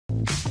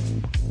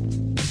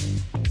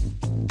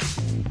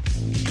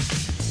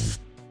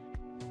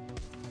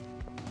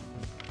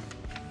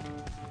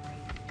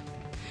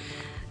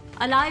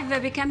لايف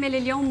بكمل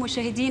اليوم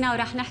مشاهدينا،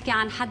 ورح نحكي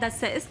عن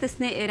حدث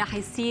استثنائي رح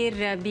يصير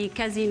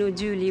بكازينو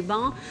دو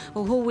ليبان،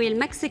 وهو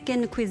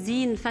المكسيكان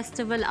كويزين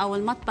فيستيفال او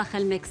المطبخ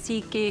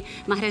المكسيكي،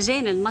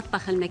 مهرجان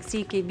المطبخ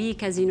المكسيكي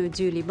بكازينو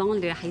دو ليبان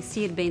اللي رح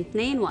يصير بين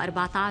 2 و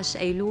 14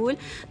 ايلول.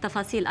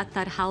 تفاصيل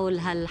اكثر حول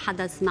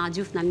هالحدث مع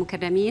ضيوفنا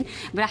المكرمين.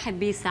 برحب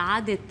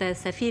بسعاده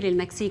سفير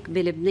المكسيك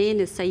بلبنان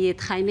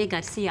السيد خايمي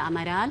غارسيا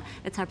امارال.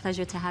 It's our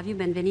pleasure to have you.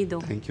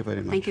 Benvenido. Thank you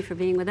very much. Thank you for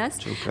being with us.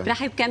 شكرا.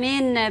 برحب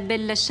كمان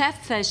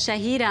بالشيف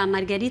الشهيرة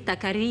مارغاريتا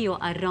كاريو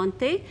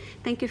أرونتي.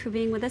 Thank you for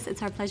being with us.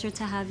 It's our pleasure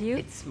to have you.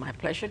 It's my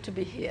pleasure to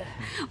be here.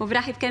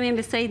 وبرحب كمان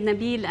بالسيد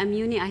نبيل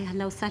أميوني.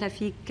 أهلا وسهلا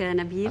فيك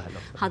نبيل.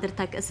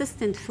 حضرتك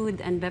Assistant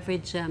Food and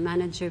Beverage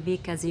Manager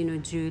بكازينو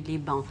دو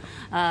ليبان.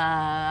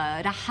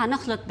 رح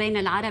نخلط بين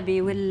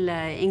العربي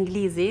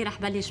والإنجليزي.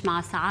 رح بلش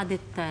مع سعادة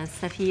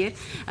السفير.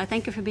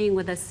 Thank you for being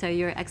with us,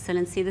 Your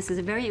Excellency. This is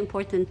a very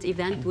important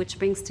event which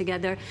brings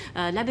together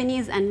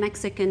Lebanese and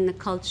Mexican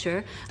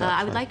culture.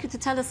 I would like you to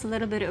tell us a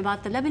little bit about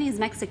the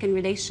Lebanese-Mexican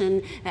relation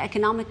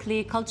economically,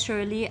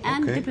 culturally,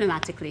 and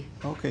diplomatically.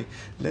 Okay,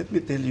 let me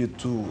tell you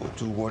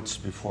two words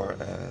before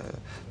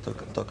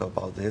talk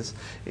about this.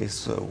 Is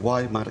why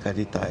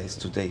Margarita is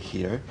today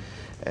here.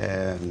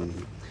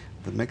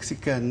 The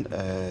Mexican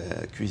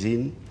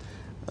cuisine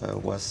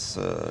was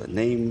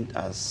named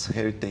as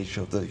Heritage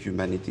of the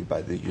Humanity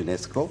by the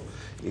UNESCO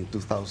in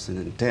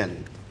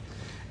 2010,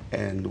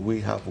 and we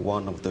have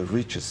one of the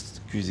richest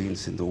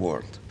cuisines in the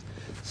world.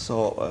 So,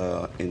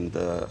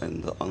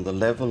 on the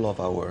level of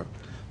our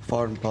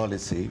foreign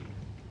policy,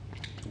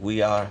 we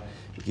are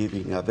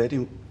giving a very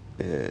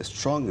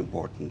strong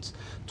importance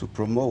to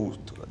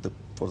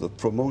for the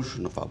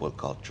promotion of our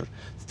culture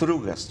through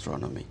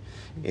gastronomy.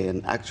 And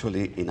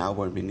actually, in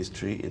our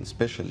ministry, and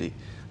especially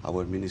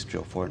our Ministry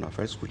of Foreign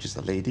Affairs, which is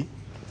a lady,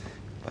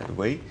 by the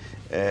way,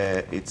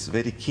 it's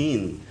very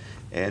keen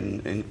and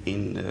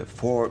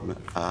form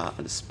a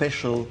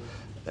special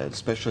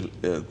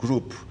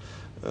group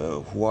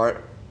who are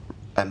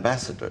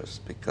ambassadors,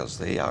 because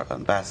they are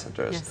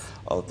ambassadors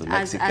of the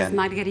Mexican, as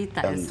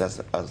Margarita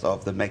as of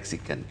the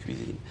Mexican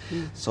cuisine.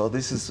 So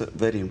this is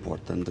very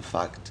important, the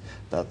fact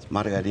that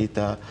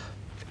Margarita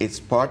is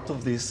part of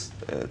this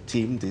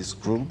team, this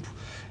group,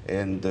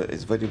 and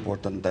it's very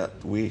important that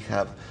we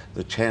have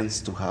the chance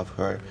to have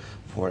her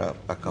for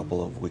a couple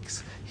of weeks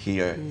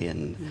here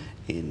in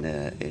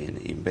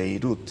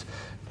Beirut.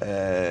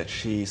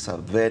 She's a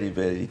very,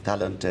 very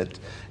talented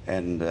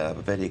and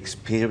very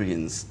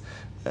experienced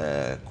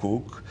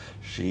cook.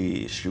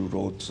 She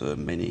wrote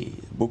many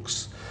books.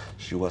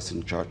 She was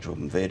in charge of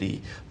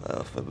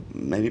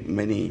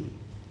many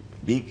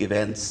big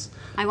events.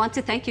 I want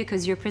to thank you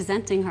because you're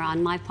presenting her on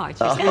my part.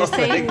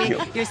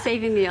 You're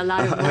saving me a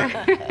lot of work.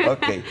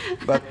 Okay,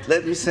 but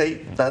let me say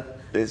that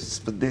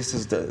this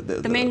is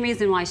the main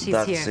reason why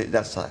she's here.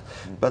 That's right.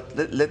 But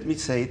let me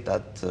say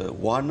that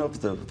one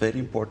of the very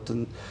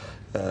important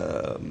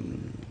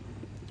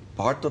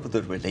part of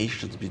the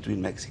relations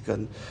between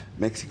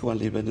Mexico and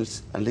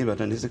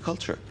Lebanon is the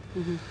culture.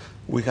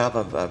 We have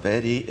a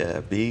very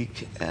big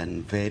and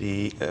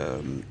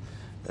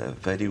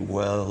very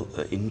well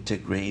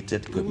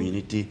integrated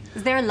community.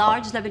 Is there a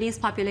large Lebanese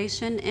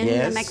population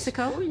in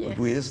Mexico?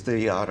 Yes,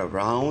 they are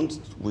around.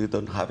 We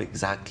don't have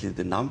exactly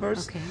the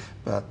numbers,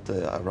 but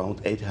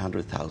around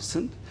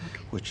 800,000,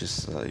 which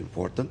is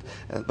important.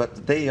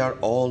 But they are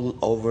all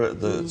over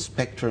the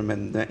spectrum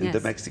in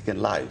the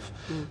Mexican life,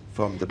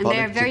 from the and they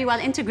are very well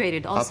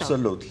integrated also.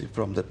 Absolutely,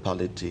 from the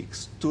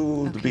politics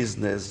to the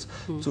business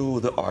to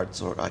the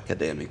arts or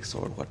academics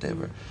or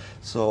whatever.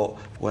 So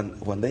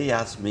when they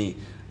ask me,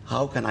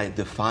 how can I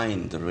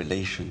define the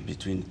relation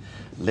between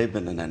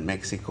Lebanon and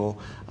Mexico?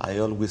 I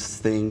always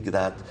think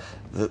that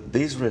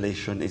this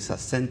relation is a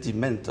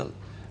sentimental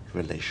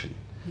relation,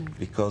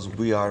 because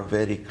we are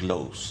very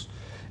close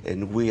and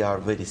we are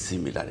very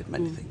similar in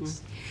many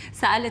things.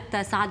 سألت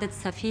سعادة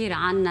السفير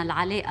عن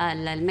العلاقة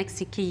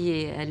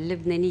المكسيكية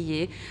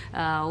اللبنانية،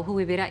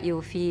 وهو برأيه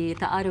في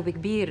تقارب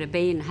كبير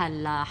بين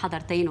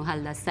هالحضرتين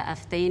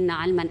وهالثقافتين،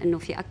 علما أنه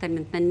في أكثر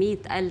من 800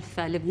 ألف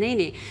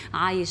لبناني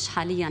عايش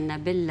حاليا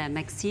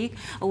بالمكسيك.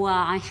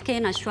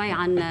 وحكينا شوي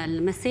عن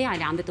المساعي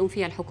اللي عم بتقوم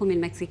فيها الحكومة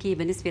المكسيكية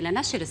بالنسبة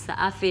لنشر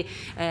الثقافة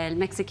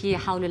المكسيكية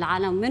حول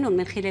العالم، منهم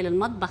من خلال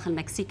المطبخ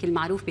المكسيكي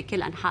المعروف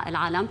بكل أنحاء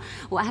العالم،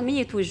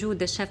 وأهمية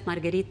وجود الشيف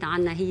مارغاريتا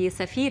عنا. هي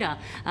سفيرة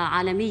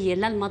عالمية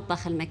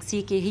للمطبخ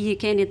المكسيكي. هي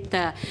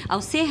كانت أو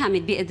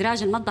ساهمت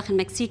بإدراج المطبخ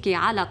المكسيكي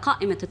على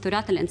قائمة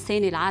التراث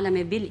الإنساني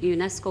العالمي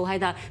باليونسكو،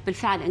 وهذا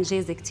بالفعل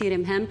إنجاز كتير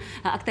مهم.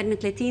 أكثر من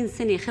 30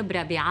 سنة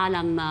خبرة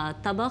بعالم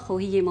الطبخ،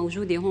 وهي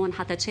موجودة هون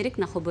حتى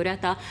تشاركنا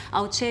خبراتها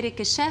أو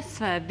تشارك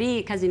الشيف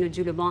بكازينو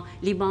دو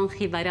ليبان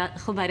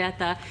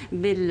خبراتها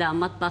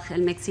بالمطبخ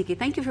المكسيكي.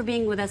 Thank you for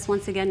being with us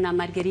once again,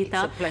 Margarita.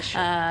 It's a pleasure.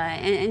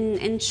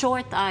 In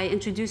short, I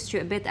introduced you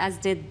a bit, as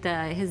did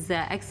His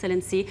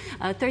Excellency.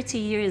 30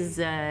 years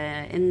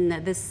in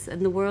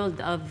the world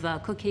of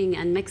cooking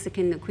and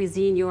Mexican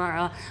cuisine. You are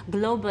a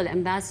global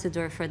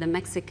ambassador for the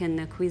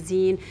Mexican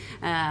cuisine,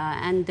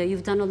 and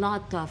you've done a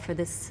lot for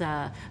this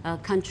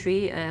country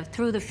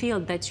through the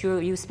field that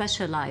you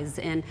specialize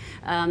in.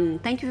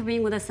 Thank you for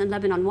being with us in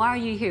Lebanon. Why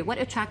are you here? What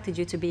attracted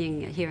you to being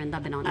here in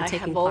Lebanon and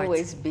taking part? I have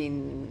always been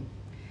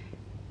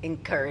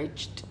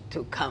encouraged to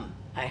come.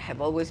 I have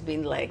always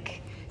been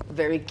like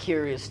very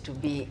curious to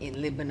be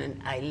in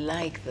Lebanon. I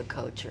like the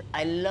culture.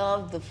 I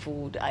love the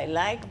food. I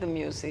like the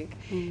music.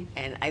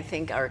 And I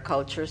think our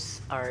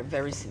cultures are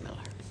very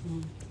similar.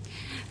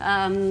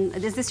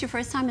 Is this your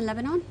first time in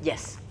Lebanon?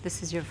 Yes.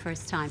 This is your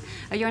first time.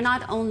 You're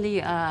not only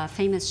a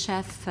famous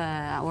chef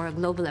or a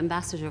global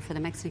ambassador for the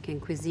Mexican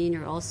cuisine,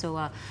 you're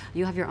also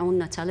you have your own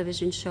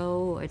television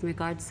show in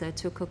regards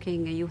to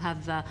cooking. You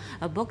have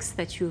books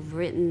that you've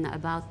written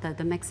about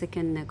the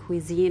Mexican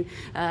cuisine.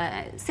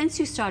 Since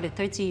you started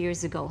 30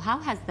 years ago, how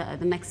has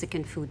the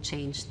Mexican food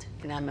changed?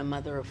 And I'm a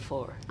mother of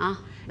 4.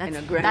 And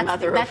a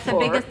grandmother of 4. That's the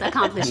biggest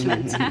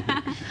accomplishment.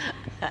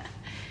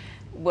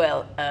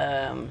 Well,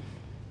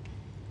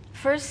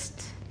 first,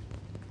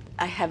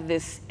 I have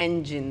this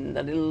engine,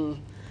 the little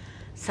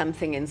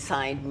something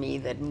inside me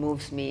that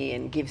moves me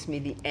and gives me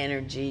the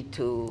energy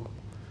to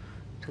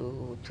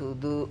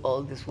do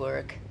all this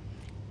work.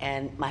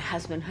 And my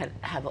husband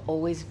has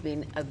always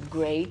been a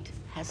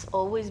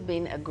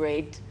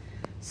great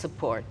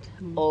support,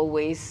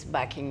 always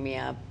backing me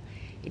up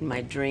in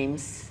my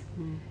dreams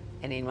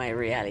and in my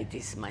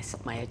realities,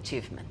 my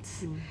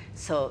achievements.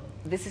 So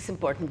this is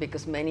important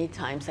because many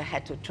times I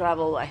had to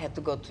travel, I had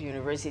to go to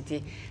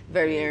university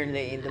very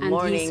early in the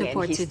morning,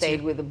 and he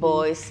stayed with the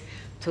boys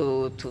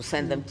to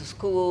send them to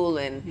school,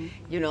 and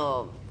you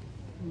know,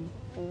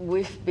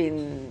 we've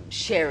been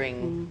sharing.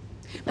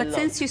 But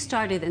since you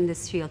started in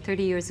this field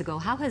 30 years ago,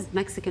 how has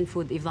Mexican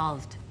food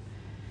evolved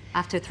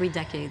after 3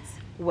 decades?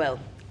 Well,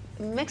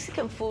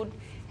 Mexican food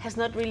has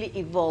not really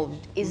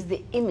evolved. Is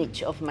the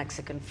image of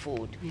Mexican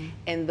food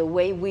and the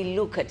way we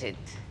look at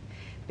it,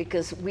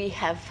 because we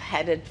have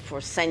had it for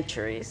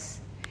centuries,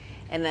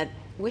 and that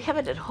we have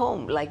it at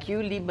home, like you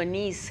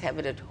Lebanese have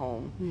it at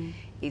home.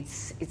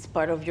 It's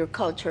part of your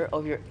culture,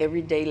 of your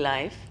everyday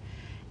life.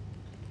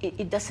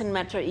 It doesn't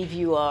matter if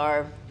you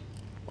are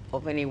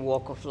of any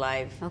walk of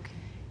life. Okay.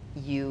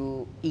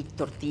 You eat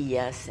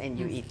tortillas and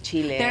you eat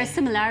chile. There are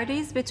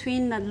similarities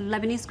between the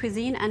Lebanese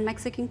cuisine and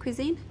Mexican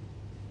cuisine?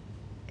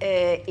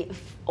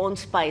 On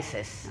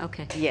spices.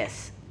 Okay.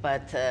 Yes,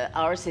 but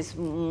ours is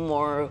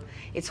more,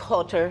 it's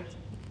hotter.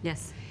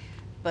 Yes.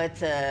 But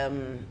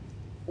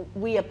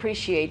we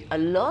appreciate a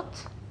lot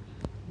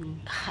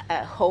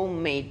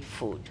homemade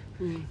food.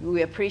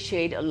 We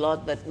appreciate a lot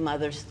that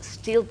mothers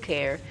still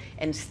care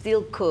and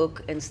still cook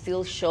and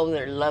still show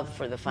their love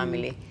for the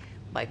family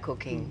by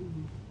cooking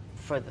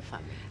for the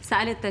family.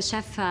 سألت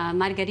شيف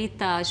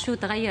مارغريتا شو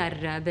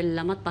تغير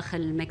بالمطبخ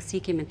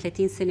المكسيكي من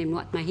 30 سنة من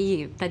وقت ما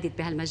هي ابتدت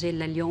بهالمجال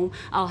لليوم،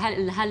 أو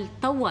هل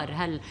تطور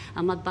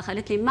هالمطبخ؟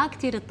 قالت لي ما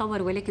كثير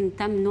تطور، ولكن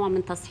تم نوع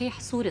من تصحيح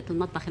صورة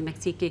المطبخ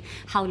المكسيكي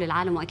حول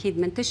العالم، وأكيد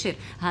منتشر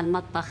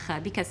هالمطبخ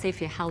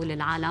بكثافة حول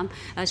العالم.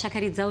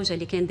 شكرت زوجها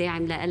اللي كان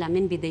داعم لها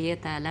من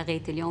بداياتها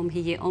لغاية اليوم.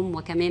 هي أم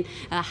وكمان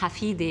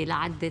حفيدة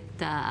لعدة،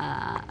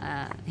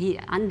 هي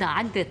عندها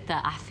عدة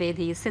أحفاد،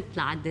 هي ست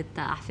لعدة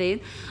أحفاد،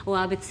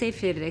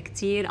 وبتسافر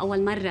كثير.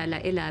 أول مرة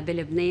لها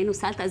بلبنان،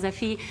 وسألت إذا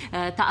في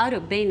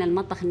تقارب بين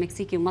المطبخ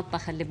المكسيكي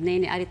والمطبخ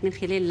اللبناني. قالت من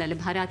خلال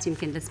البهارات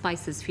يمكن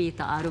السبايسز في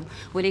تقارب،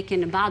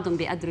 ولكن بعضهم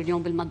بيقدروا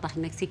اليوم بالمطبخ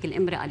المكسيكي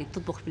الامرأة اللي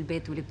بتطبخ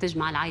بالبيت واللي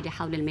بتجمع العائلة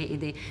حول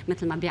المائدة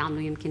مثل ما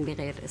بيعملوا يمكن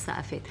بغير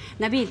ثقافات.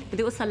 نبيل،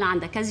 بدي أوصل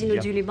لعندك. كازينو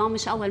دو ليبان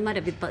مش أول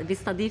مرة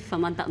بيستضيف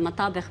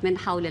مطابخ من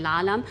حول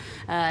العالم.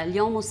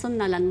 اليوم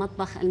وصلنا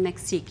للمطبخ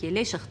المكسيكي،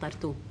 ليش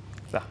اخترتوه؟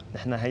 صح،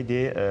 نحن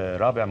هيدي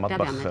رابع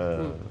مطبخ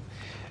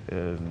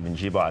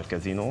بنجيبه على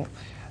الكازينو.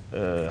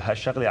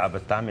 هالشغله عم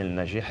بتعمل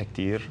نجاح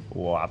كتير،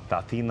 وعم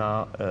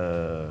تعطينا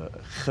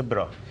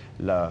خبره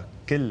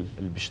لكل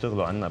اللي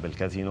بيشتغلوا عنا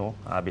بالكازينو.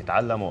 عم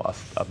بيتعلموا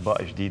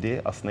اطباق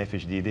جديده، اصناف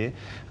جديده،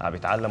 عم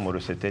بيتعلموا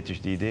روسيتات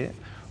جديده،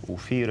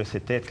 وفي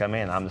روسيتات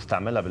كمان عم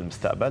نستعملها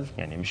بالمستقبل.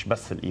 يعني مش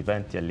بس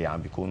الايفنت يلي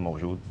عم بيكون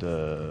موجود،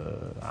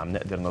 عم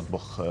نقدر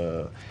نطبخ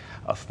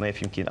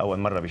اصناف يمكن اول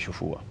مره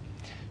بيشوفوها.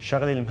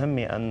 الشغله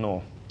المهمه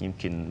انه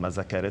يمكن ما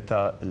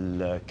ذكرتها،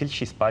 كل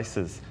شيء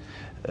سبايسز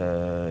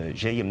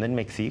جاي من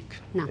المكسيك.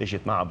 نعم.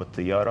 اجت معها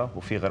بالطياره،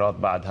 وفي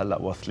غراض بعد هلا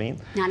واصلين.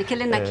 يعني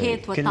كل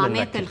النكهات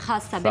والطعمات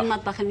الخاصه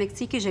بالمطبخ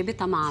المكسيكي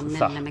جايبتها معها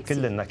من المكسيك.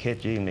 كل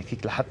النكهات جايه من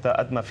المكسيك، لحتى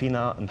قد ما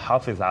فينا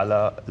نحافظ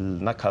على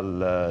النكهه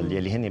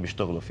اللي هن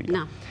بيشتغلوا فيها.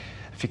 نعم.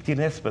 في كثير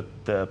ناس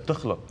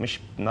بتخلط، مش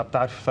ما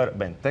بتعرف الفرق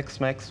بين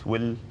تكس ماكس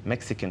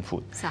والمكسيكان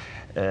فود. صح.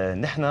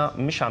 نحن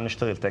مش عم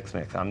نشتغل تكس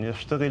ماكس، عم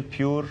نشتغل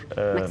بيور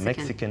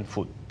مكسيكان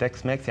فود.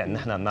 تكس ماكس يعني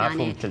نحن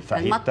بنعرفه مثل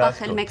فاهيتا،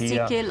 المطبخ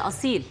المكسيكي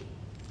الاصيل.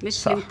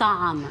 مش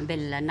مطعم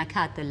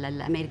بالنكهات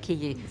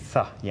الامريكيه.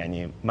 صح،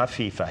 يعني ما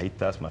في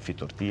فاهيتاس، ما في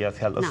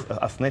تورتياس،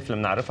 هالاصناف اللي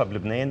بنعرفها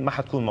بلبنان ما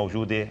حتكون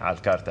موجوده على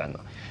الكارت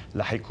عندنا.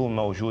 رح يكون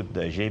موجود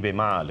جيبه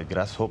مع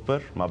الجراس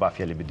هوبر، ما بعرف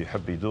يلي بده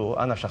يحب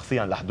يذوقه، انا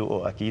شخصيا رح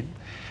ذوقه اكيد.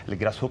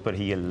 الجراس هوبر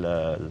هي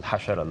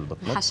الحشره اللي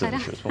بتنط، شو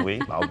اسمه ايه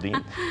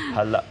معودين.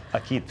 هلا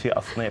اكيد في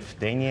اصناف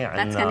ثانيه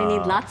عندنا. That's gonna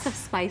need lots of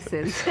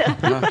spices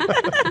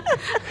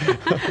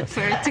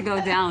for it to go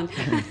down.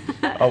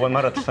 اول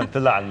مره تفنت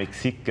لها على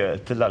المكسيك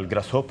قلت لها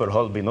الجراس هوبر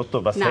هول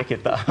بينطوا بس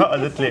هيك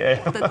قالت لي ايه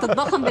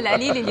تطبخهم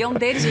بالقليل اليوم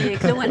دارجه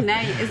ياكلوهم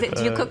ناي. Is it,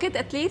 do you cook it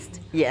at least?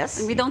 Yes.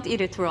 And we don't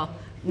eat it raw.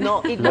 No,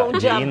 it won't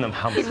jump.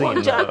 It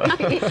won't jump.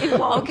 It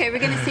won't. Okay,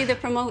 we're going to see the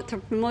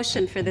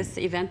promotion for this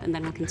event, and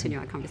then we'll continue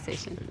our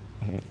conversation.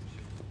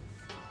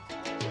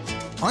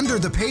 Under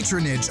the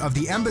patronage of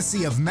the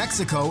Embassy of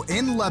Mexico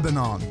in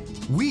Lebanon,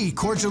 we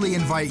cordially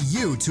invite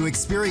you to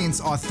experience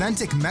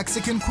authentic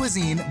Mexican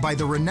cuisine by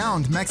the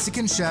renowned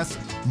Mexican chef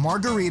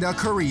Margarita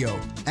Carillo,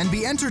 and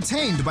be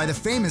entertained by the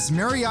famous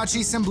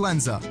Mariachi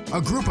Semblenza,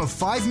 a group of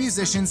 5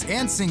 musicians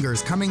and singers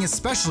coming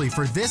especially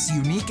for this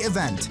unique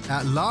event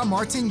at La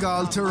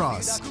Martingale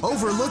Terrace,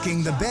 overlooking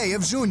the Bay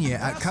of Jounieh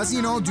at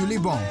Casino du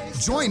Liban.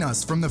 Join us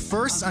from the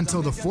 1st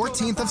until the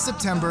 14th of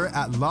September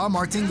at La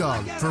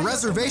Martingale. For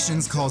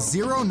reservations, call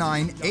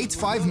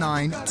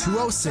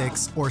 09-859-206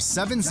 or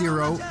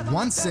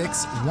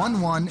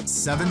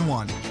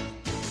 7016-1171.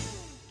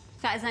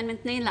 فإذا من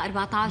 2 ل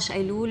 14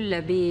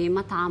 أيلول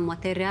بمطعم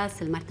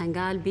وتراس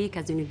المرتنجال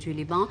بكازينو دو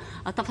ليبان.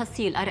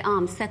 التفاصيل،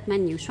 أرقام، ست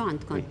منيو، شو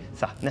عندكم؟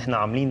 صح، نحن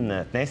عاملين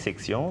 2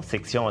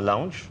 سيكسيون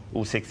لاونج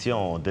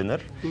وسيكسيون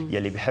دينر.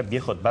 يلي بيحب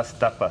ياخذ بس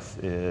تاباس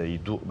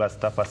يدوق بس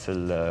تاباس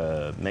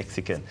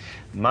المكسيكان،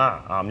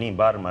 مع عاملين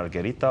بار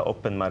مارغريتا،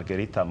 اوبن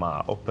مارغريتا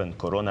مع اوبن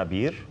كورونا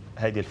بير.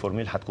 هيدي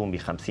الفورميل حتكون ب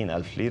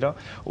 50,000 ليرة.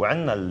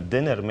 وعندنا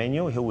الدينر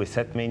منيو هو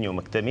سيت منيو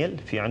مكتمل،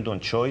 في عندهم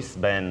تشويس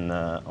بين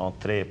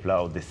انتري بلا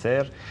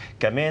وديسير،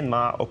 كمان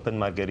مع اوبن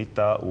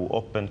مارغريتا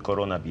واوبن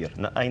كورونا بير.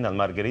 نقينا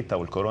المارغريتا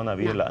والكورونا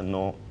بير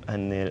لانه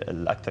هن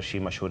الاكثر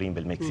شيء مشهورين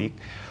بالمكسيك.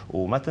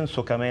 وما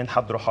تنسوا كمان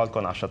حضروا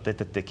حالكم على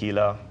شطات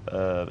التكيلا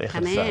باخر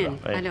السهره.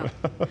 حلو.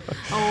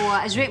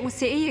 واجواء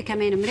موسيقيه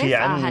كمان مرافقه. في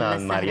عندنا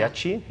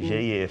المارياتشي،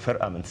 جاي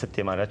فرقه من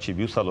 6 مارياتشي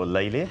بيوصلوا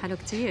الليله. حلو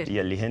كثير.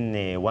 يلي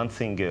هن 1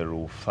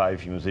 سينجر و5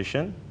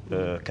 ميوزيشن.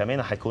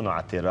 كمان حيكونوا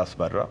على التراس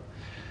برا.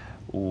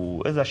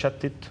 واذا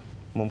شتت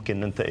ممكن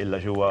ننتقل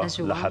لجوا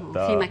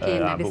لحتى في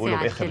مكان بيقولوا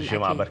باخر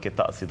الجمعه بركي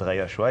الطقس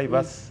يتغير شوي،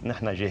 بس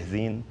نحن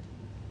جاهزين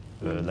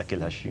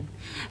لكل هالشيء.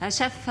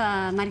 Chef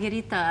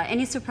Margarita,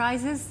 any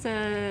surprises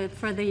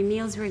for the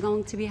meals we're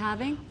going to be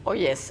having? Oh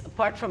yes,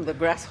 apart from the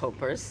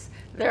grasshoppers,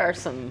 there are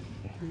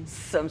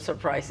some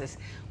surprises.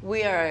 We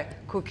are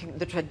cooking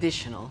the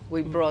traditional.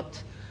 We brought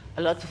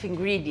a lot of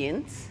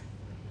ingredients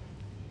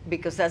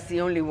because that's the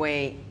only way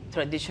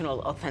traditional,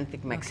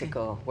 authentic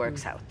Mexico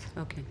works out.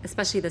 Okay,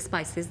 especially the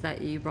spices that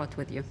you brought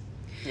with you.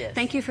 Yes.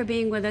 Thank you for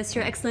being with us.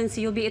 Your Excellency,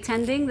 you'll be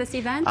attending this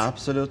event?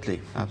 Absolutely,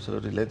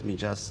 absolutely. Let me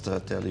just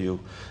tell you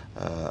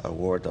a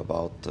word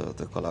about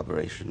the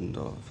collaboration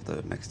of the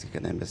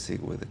Mexican Embassy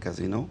with the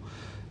casino.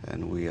 And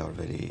we are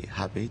very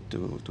happy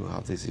to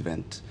have this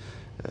event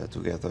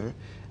together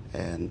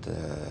and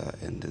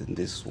in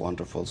this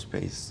wonderful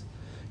space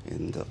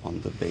on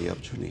the Bay of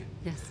Jounieh.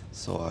 Yes.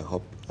 So I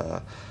hope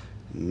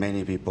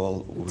many people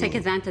will take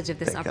advantage of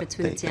this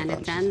opportunity and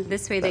attend.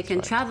 This way they can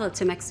travel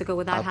to Mexico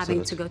without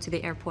having to go to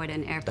the airport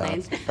and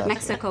airplane.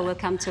 Mexico will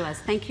come to us.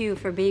 Thank you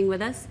for being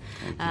with us.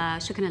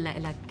 شكرا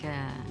لك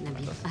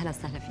نبيل. أهلا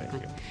وسهلا فيكم.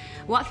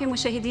 وقفي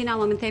مشاهدينا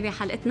ومنتابع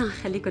حلقتنا،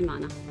 خليكن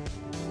معنا.